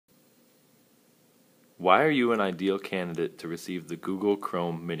Why are you an ideal candidate to receive the Google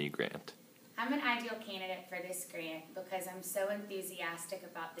Chrome Mini Grant? I'm an ideal candidate for this grant because I'm so enthusiastic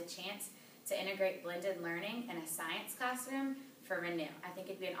about the chance to integrate blended learning in a science classroom for Renew. I think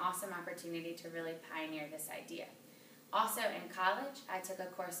it'd be an awesome opportunity to really pioneer this idea. Also in college, I took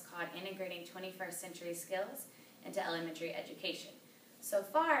a course called Integrating 21st Century Skills into Elementary Education. So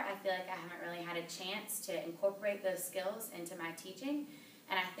far, I feel like I haven't really had a chance to incorporate those skills into my teaching,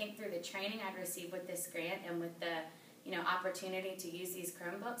 and I think through the training I'd received with this grant and with the opportunity to use these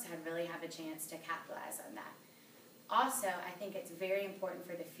Chromebooks, I'd really have a chance to capitalize on that. Also, I think it's very important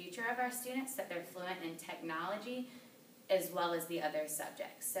for the future of our students that they're fluent in technology as well as the other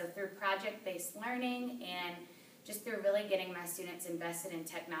subjects. So through project-based learning and just through really getting my students invested in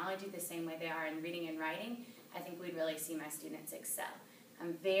technology the same way they are in reading and writing, I think we'd really see my students excel.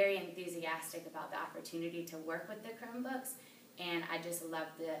 I'm very enthusiastic about the opportunity to work with the Chromebooks, and I just love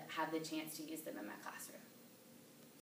to have the chance to use them in my classroom.